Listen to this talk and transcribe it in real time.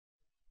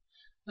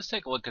Let's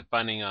take a look at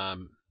finding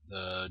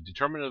the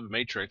determinative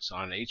matrix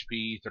on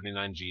HP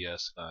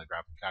 39GS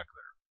graphing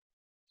calculator.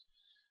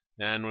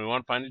 And we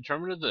want to find the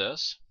determinant of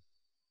this.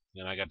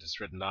 And I got this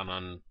written down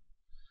on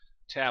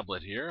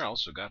tablet here. I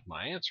also got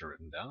my answer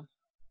written down.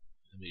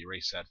 Let me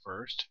erase that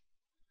first.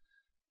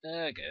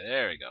 Okay,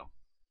 there we go.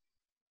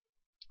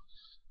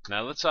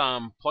 Now let's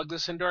plug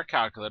this into our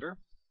calculator.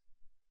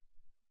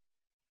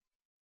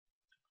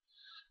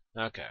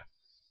 Okay.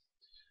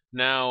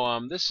 Now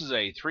this is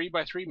a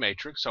 3x3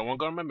 matrix, so I want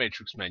to go to my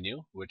matrix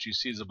menu, which you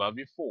see is above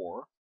you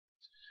 4.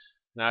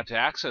 Now to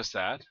access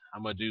that,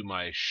 I'm going to do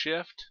my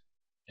Shift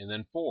and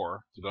then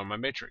 4 to go to my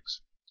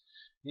matrix.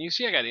 And you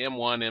see I got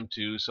M1,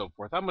 M2, so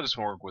forth. I'm just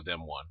going to work with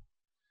M1.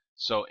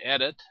 So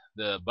Edit,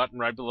 the button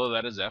right below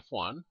that is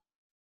F1.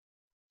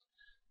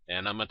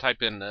 And I'm going to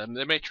type in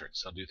the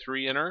matrix. I'll do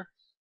 3 enter,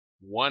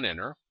 1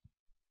 enter,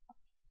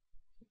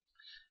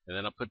 and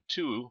then I'll put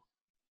 2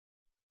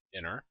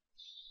 enter.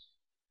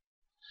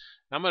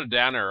 Now I'm going to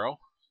down arrow,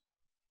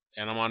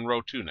 and I'm on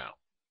row 2 now.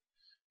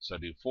 So I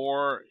do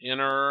 4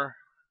 enter,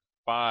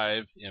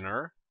 5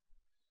 enter,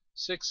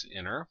 6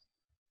 enter,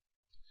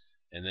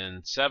 and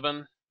then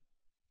 7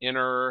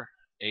 enter,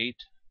 8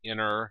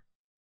 enter,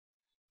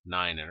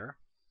 9 enter.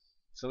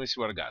 So let me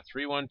see what I got.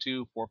 3, 1,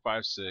 2, 4,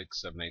 5,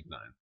 6, 7, 8, 9.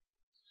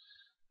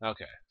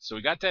 Okay, so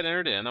we got that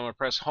entered in. I'm going to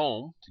press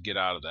home to get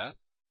out of that.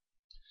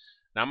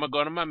 Now I'm going to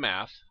go to my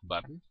math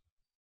button.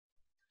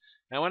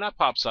 And when that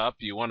pops up,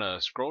 you want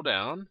to scroll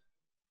down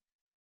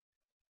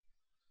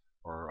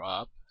or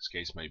up, as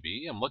case may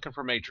be. I'm looking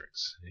for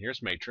matrix. And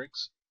here's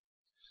matrix.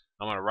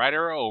 I'm going to right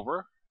arrow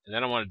over, and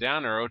then I want to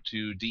down arrow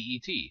to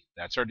DET.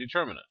 That's our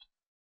determinant.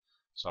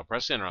 So I'll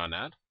press enter on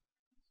that.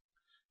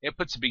 It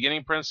puts the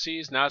beginning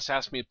parentheses. Now it's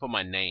asking me to put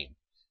my name.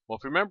 Well,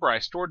 if you remember, I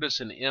stored this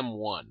in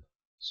M1.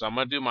 So I'm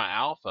going to do my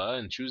alpha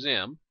and choose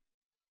M.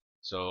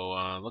 So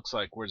looks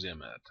like, where's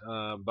M at?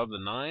 Above the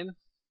 9.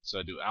 So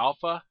I do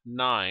alpha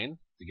 9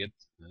 to get,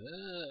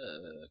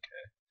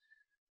 okay,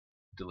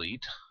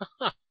 delete.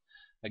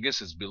 I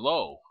guess it's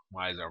below.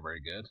 My eyes are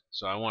very good.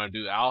 So I want to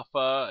do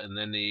alpha and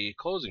then the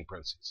closing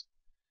parentheses.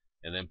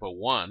 And then put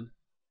 1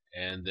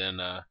 and then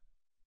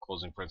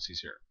closing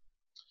parentheses here.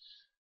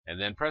 And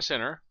then press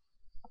enter.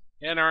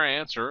 And our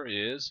answer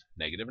is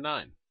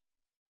 -9.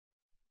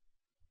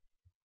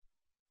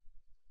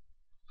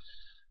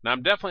 Now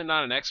I'm definitely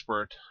not an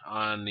expert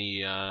on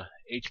the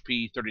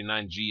HP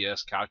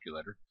 39GS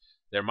calculator.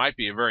 There might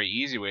be a very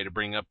easy way to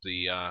bring up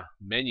the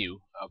menu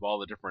of all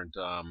the different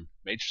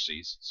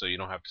matrices so you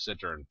don't have to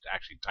sit there and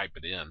actually type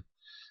it in.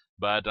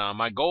 But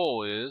my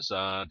goal is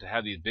to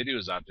have these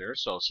videos out there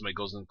so if somebody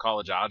goes into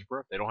college algebra,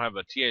 if they don't have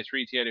a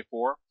TA3,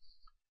 TA4,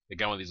 they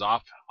got one of these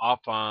off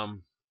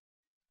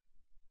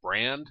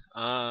brand,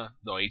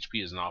 though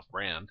HP is an off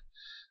brand,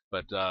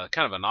 but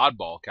kind of an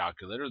oddball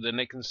calculator, then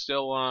they can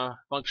still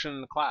function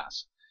in the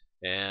class.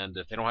 And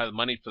if they don't have the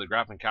money for the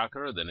graphing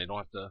calculator, then they don't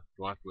have to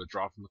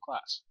withdraw from the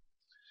class.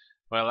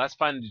 Well, that's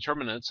finding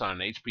determinants on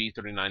an HP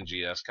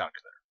 39GS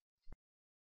calculator.